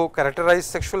to characterize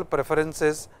sexual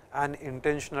preferences and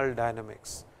intentional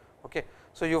dynamics. Okay.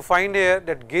 So, you find here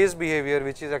that gaze behavior,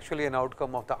 which is actually an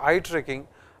outcome of the eye tracking,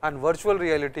 and virtual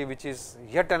reality, which is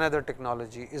yet another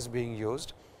technology, is being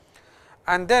used.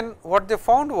 And then what they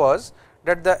found was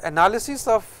that the analysis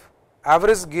of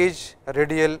average gaze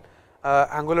radial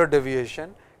angular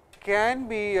deviation can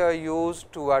be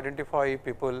used to identify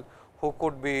people who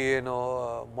could be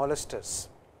molesters.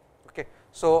 Okay.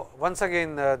 So, once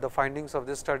again the findings of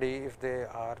this study, if they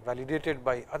are validated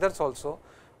by others also,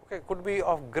 okay, could be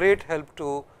of great help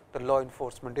to the law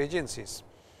enforcement agencies.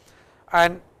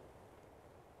 And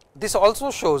this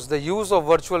also shows the use of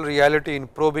virtual reality in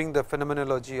probing the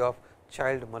phenomenology of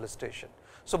child molestation.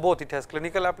 So, both it has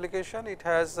clinical application, it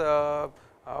has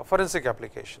forensic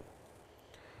application.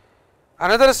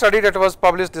 Another study that was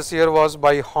published this year was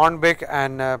by Hornbeck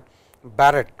and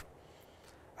Barrett,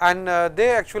 and they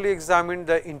actually examined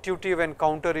the intuitive and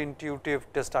counterintuitive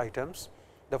test items,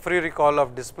 the free recall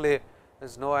of display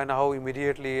is and how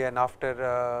immediately and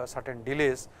after certain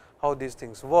delays how these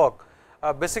things work.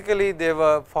 Basically, they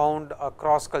were found a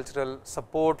cross cultural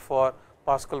support for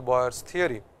Pascal Boyer's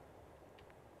theory.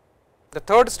 The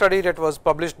third study that was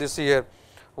published this year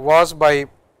was by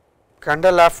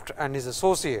Kandalaft and his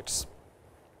associates,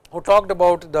 who talked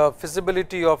about the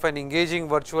feasibility of an engaging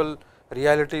virtual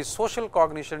reality social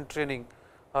cognition training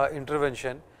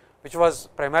intervention, which was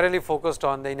primarily focused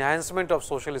on the enhancement of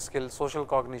social skills, social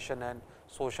cognition and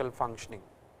social functioning.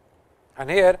 And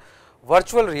here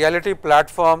virtual reality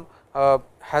platform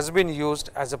has been used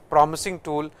as a promising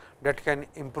tool that can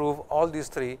improve all these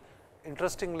three,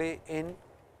 interestingly in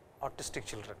autistic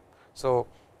children. So,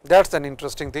 that is an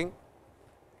interesting thing.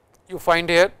 You find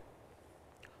here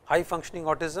high functioning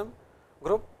autism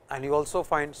group, and you also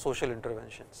find social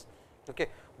interventions. Okay.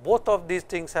 Both of these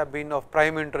things have been of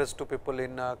prime interest to people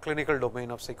in clinical domain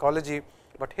of psychology,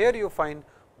 but here you find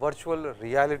virtual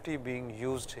reality being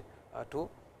used to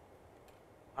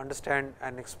understand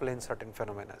and explain certain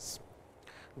phenomena.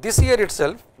 This year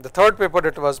itself, the third paper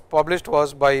that was published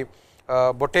was by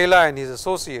Botella and his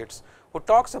associates, who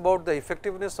talks about the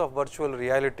effectiveness of virtual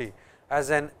reality as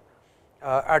an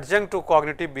adjunct to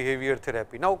cognitive behavior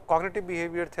therapy. Now, cognitive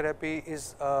behavior therapy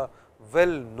is a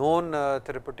well known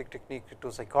therapeutic technique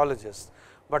to psychologists,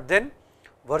 but then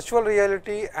virtual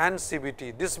reality and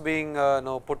CBT, this being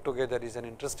now put together, is an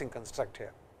interesting construct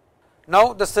here.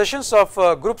 Now, the sessions of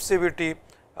group CBT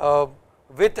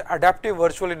with adaptive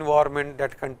virtual environment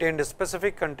that contained a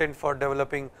specific content for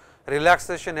developing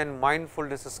relaxation and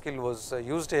mindfulness skill was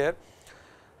used here.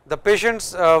 The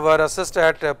patients were assessed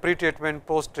at pre-treatment,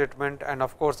 post-treatment, and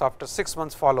of course, after 6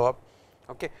 months follow-up,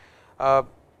 okay,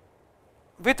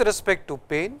 with respect to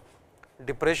pain,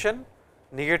 depression,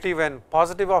 negative and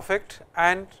positive affect,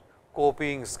 and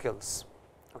coping skills.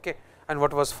 Okay. And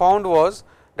what was found was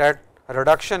that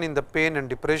reduction in the pain and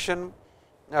depression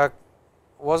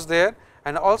was there,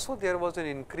 and also there was an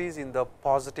increase in the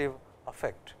positive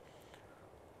affect.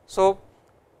 So,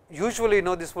 usually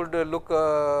this would look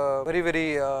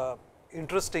very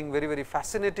interesting, very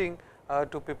fascinating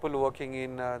to people working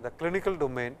in the clinical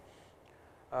domain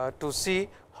to see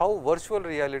how virtual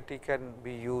reality can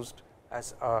be used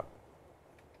as a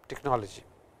technology.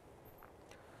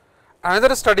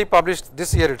 Another study published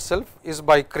this year itself is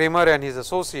by Kramer and his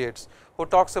associates, who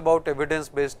talks about evidence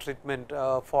based treatment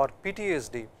for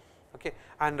PTSD. Okay.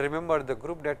 And remember, the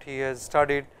group that he has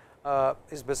studied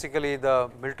is basically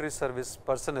the military service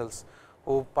personnels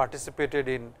who participated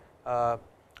in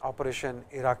Operation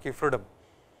Iraqi Freedom.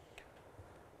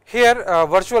 Here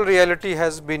virtual reality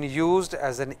has been used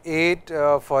as an aid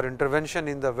for intervention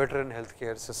in the veteran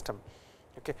healthcare system.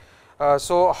 Okay.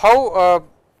 So, how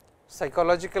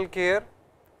psychological care,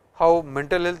 how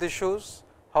mental health issues,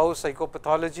 how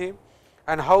psychopathology,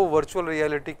 and how virtual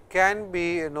reality can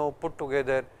be put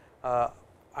together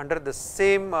under the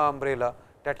same umbrella,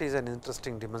 that is an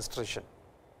interesting demonstration.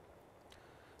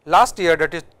 Last year,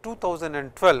 that is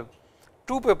 2012,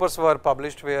 2 papers were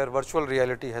published where virtual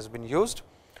reality has been used.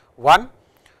 One,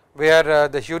 where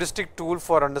the heuristic tool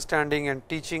for understanding and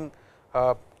teaching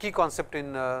key concept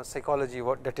in psychology,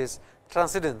 that is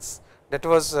transcendence, that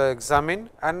was examined,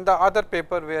 and the other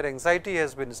paper where anxiety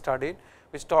has been studied,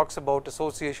 which talks about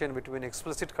association between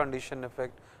explicit condition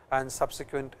effect and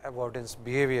subsequent avoidance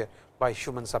behavior by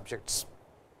human subjects.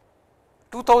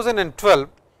 2012,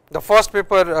 the first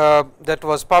paper that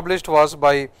was published was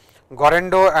by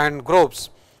Gorendo and Groves,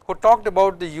 who talked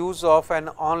about the use of an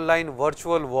online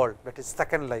virtual world, that is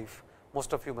Second Life.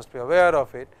 Most of you must be aware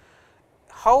of it.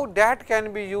 How that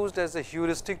can be used as a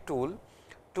heuristic tool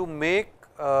to make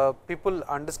people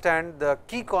understand the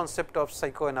key concept of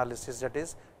psychoanalysis, that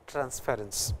is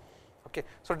transference. Okay.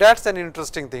 So, that is an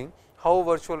interesting thing, how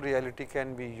virtual reality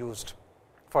can be used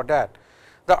for that.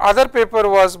 The other paper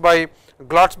was by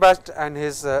Glotzbach and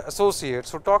his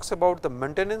associates, who talks about the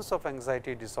maintenance of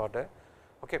anxiety disorder.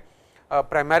 Okay.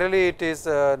 Primarily it is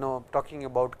talking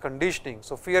about conditioning.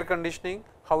 So, fear conditioning,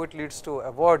 how it leads to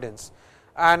avoidance,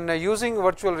 and using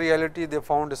virtual reality they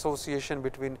found association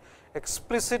between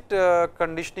explicit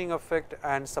conditioning effect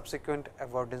and subsequent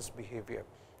avoidance behavior.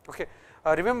 Okay.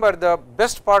 Remember, the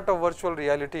best part of virtual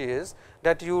reality is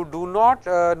that you do not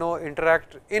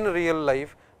interact in real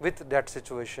life with that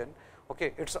situation.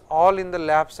 Okay. It is all in the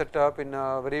lab setup in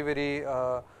a very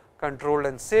controlled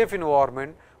and safe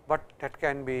environment, but that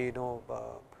can be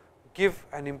give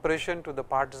an impression to the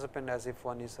participant as if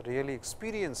one is really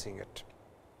experiencing it.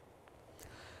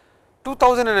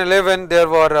 2011, there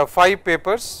were 5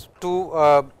 papers,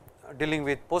 2 dealing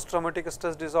with post traumatic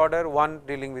stress disorder, 1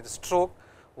 dealing with stroke,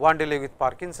 1 dealing with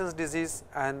Parkinson's disease,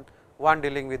 and 1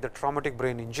 dealing with the traumatic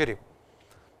brain injury.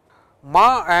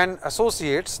 Ma and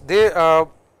associates, they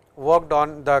worked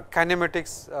on the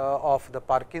kinematics of the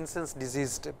Parkinson's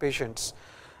diseased patients,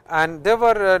 and they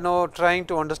were trying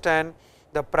to understand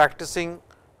the practicing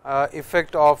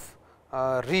effect of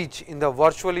reach in the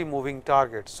virtually moving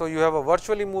target. So, you have a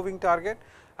virtually moving target,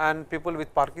 and people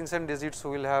with Parkinson's disease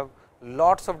who will have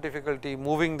lots of difficulty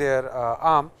moving their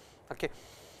arm, okay,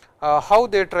 how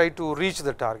they try to reach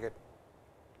the target.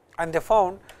 And they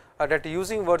found that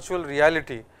using virtual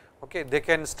reality, okay, they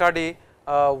can study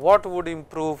what would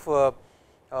improve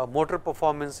motor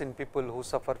performance in people who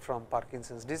suffer from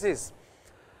Parkinson's disease.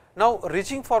 Now,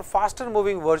 reaching for faster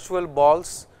moving virtual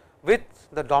balls with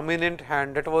the dominant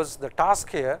hand, that was the task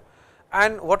here,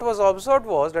 and what was observed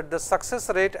was that the success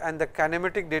rate and the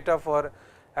kinematic data for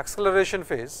acceleration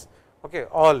phase okay,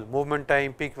 all movement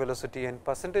time, peak velocity and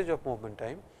percentage of movement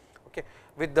time, okay,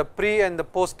 with the pre and the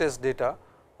post test data,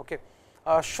 okay,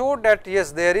 showed that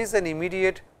yes, there is an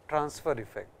immediate transfer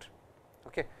effect.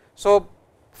 Okay. So,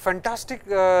 fantastic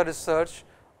research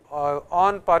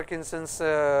on Parkinson's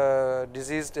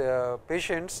diseased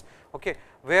patients, okay,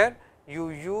 where you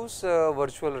use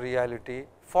virtual reality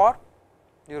for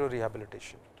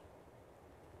neurorehabilitation.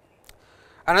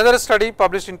 Another study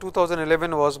published in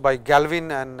 2011 was by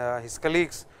Galvin and his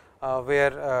colleagues,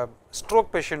 where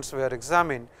stroke patients were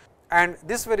examined, and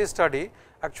this very study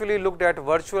actually looked at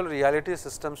virtual reality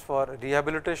systems for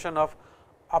rehabilitation of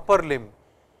upper limb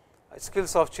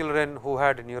skills of children who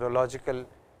had neurological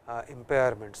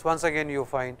impairments. Once again you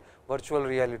find virtual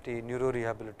reality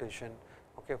neurorehabilitation,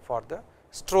 okay, for the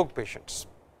stroke patients.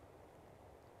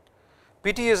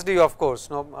 PTSD, of course,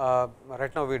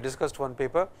 right now we discussed one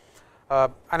paper.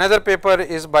 Another paper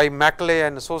is by Maclay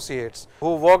and associates,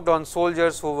 who worked on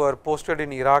soldiers who were posted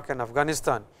in Iraq and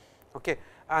Afghanistan, okay,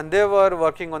 and they were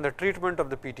working on the treatment of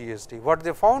the PTSD. What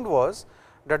they found was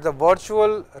that the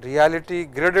virtual reality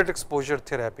graded exposure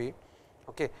therapy,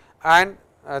 okay, and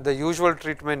the usual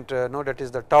treatment, that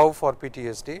is the tau for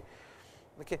PTSD,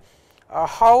 okay,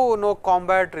 how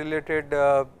combat related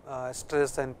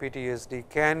stress and PTSD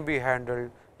can be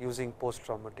handled using post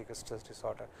traumatic stress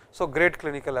disorder. So, great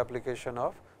clinical application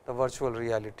of the virtual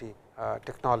reality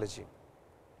technology.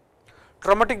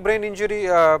 Traumatic brain injury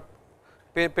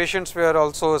patients were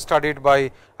also studied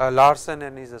by Larson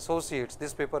and his associates.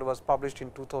 This paper was published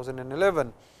in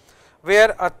 2011,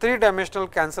 where a 3-dimensional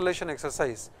cancellation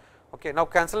exercise. Okay, now,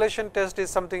 cancellation test is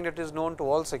something that is known to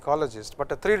all psychologists,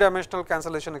 but a 3-dimensional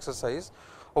cancellation exercise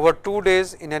over 2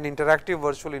 days in an interactive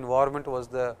virtual environment was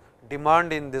the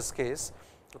demand in this case,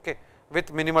 okay,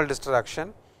 with minimal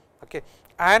distraction. Okay,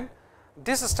 and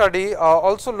this study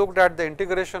also looked at the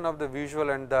integration of the visual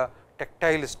and the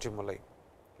tactile stimuli.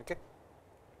 Okay.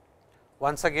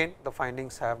 Once again, the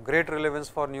findings have great relevance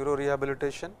for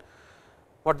neurorehabilitation.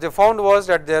 What they found was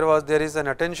that there is an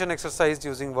attention exercise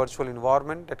using virtual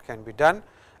environment that can be done,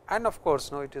 and of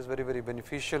course, it is very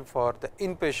beneficial for the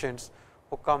inpatients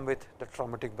who come with the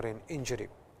traumatic brain injury.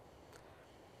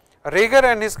 Rager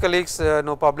and his colleagues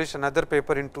published another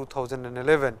paper in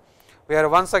 2011, where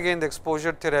once again the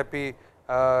exposure therapy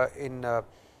in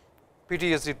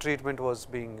PTSD treatment was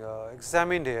being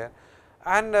examined here,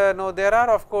 and there are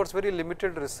of course very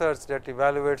limited research that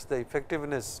evaluates the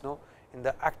effectiveness in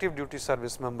the active duty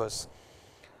service members.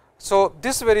 So,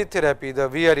 this very therapy, the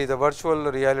VRE, the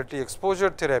virtual reality exposure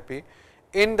therapy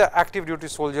in the active duty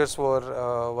soldiers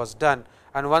was done,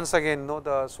 and once again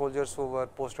the soldiers who were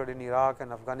posted in Iraq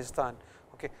and Afghanistan,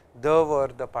 okay, they were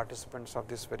the participants of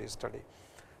this very study.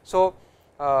 So,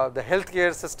 the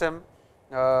healthcare system,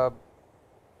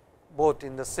 both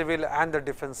in the civil and the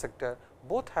defense sector,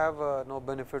 both have no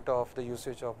benefit of the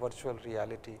usage of virtual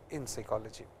reality in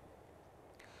psychology.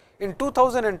 In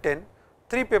 2010,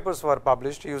 3 papers were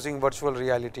published using virtual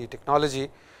reality technology,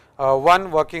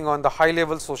 one working on the high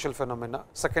level social phenomena,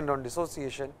 second on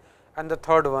dissociation, and the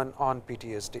third one on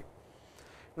PTSD.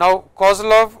 Now,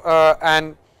 Kozlov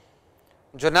and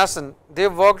Jonassen, they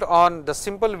worked on the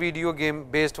simple video game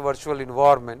based virtual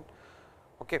environment,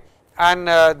 okay, and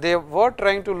they were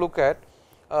trying to look at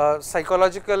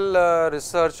psychological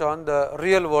research on the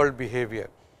real world behavior,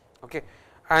 okay,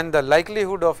 and the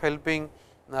likelihood of helping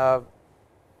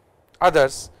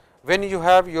others when you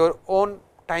have your own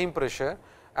time pressure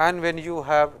and when you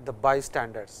have the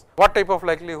bystanders. What type of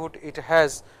likelihood it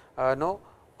has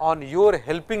on your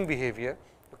helping behavior,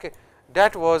 okay,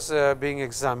 that was being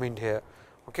examined here.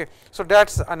 Okay. So, that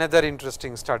is another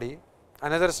interesting study.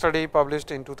 Another study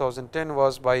published in 2010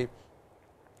 was by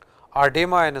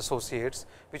Ardema and associates,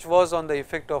 which was on the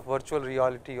effect of virtual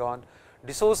reality on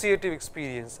dissociative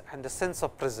experience and the sense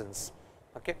of presence.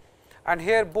 Okay. And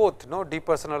here both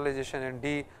depersonalization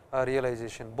and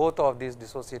derealization, both of these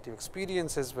dissociative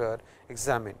experiences were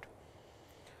examined.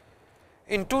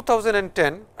 In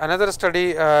 2010, another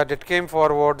study that came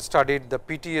forward studied the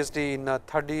PTSD in a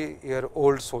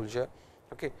 30-year-old soldier.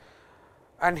 Okay.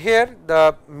 And here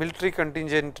the military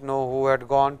contingent who had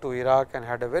gone to Iraq and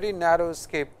had a very narrow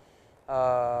escape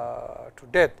to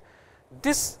death.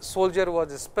 This soldier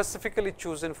was specifically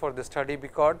chosen for the study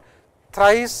because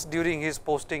thrice during his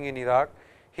posting in Iraq,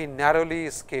 he narrowly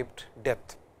escaped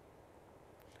death.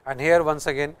 And here once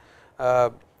again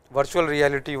virtual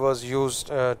reality was used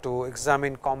to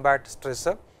examine combat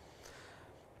stressor,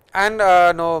 and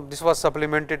this was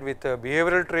supplemented with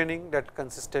behavioral training that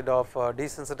consisted of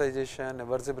desensitization,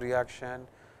 aversive reaction,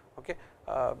 okay,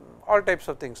 all types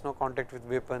of things, contact with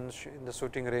weapons in the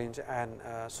shooting range and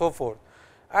so forth.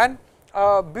 And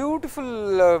A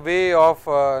beautiful way of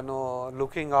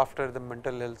looking after the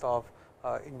mental health of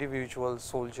individual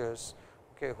soldiers,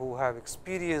 okay, who have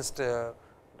experienced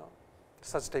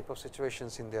such type of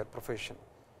situations in their profession.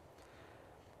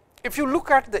 If you look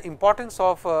at the importance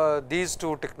of these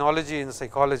two technology in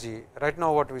psychology, right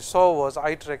now what we saw was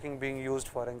eye tracking being used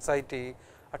for anxiety,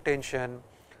 attention,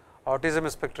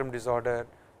 autism spectrum disorder,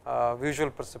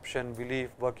 visual perception,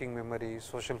 belief, working memory,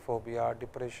 social phobia,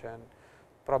 depression,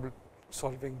 problem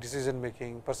solving, decision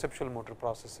making, perceptual motor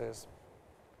processes,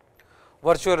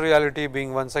 virtual reality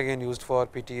being once again used for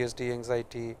PTSD,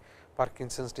 anxiety,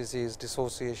 Parkinson's disease,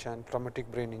 dissociation, traumatic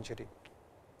brain injury.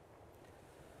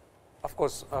 Of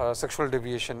course, sexual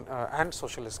deviation and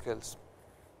social skills.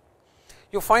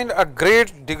 You find a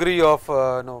great degree of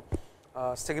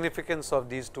significance of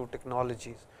these two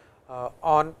technologies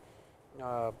on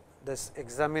this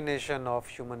examination of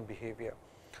human behavior.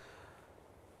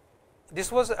 This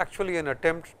was actually an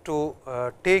attempt to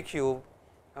take you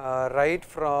right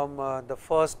from the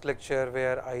first lecture,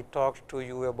 where I talked to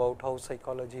you about how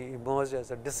psychology emerged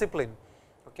as a discipline.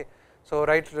 Okay. So,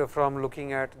 right from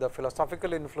looking at the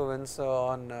philosophical influence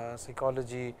on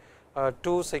psychology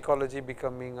to psychology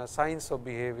becoming a science of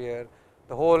behavior,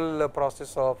 the whole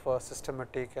process of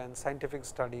systematic and scientific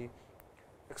study,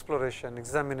 exploration,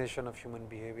 examination of human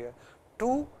behavior,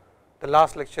 to the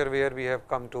last lecture where we have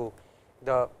come to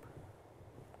the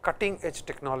cutting edge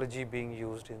technology being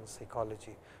used in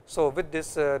psychology. So, with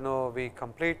this we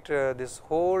complete this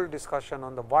whole discussion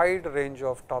on the wide range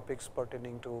of topics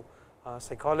pertaining to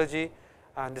psychology,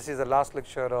 and this is the last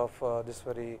lecture of this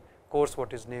very course,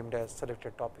 what is named as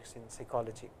selected topics in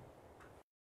psychology.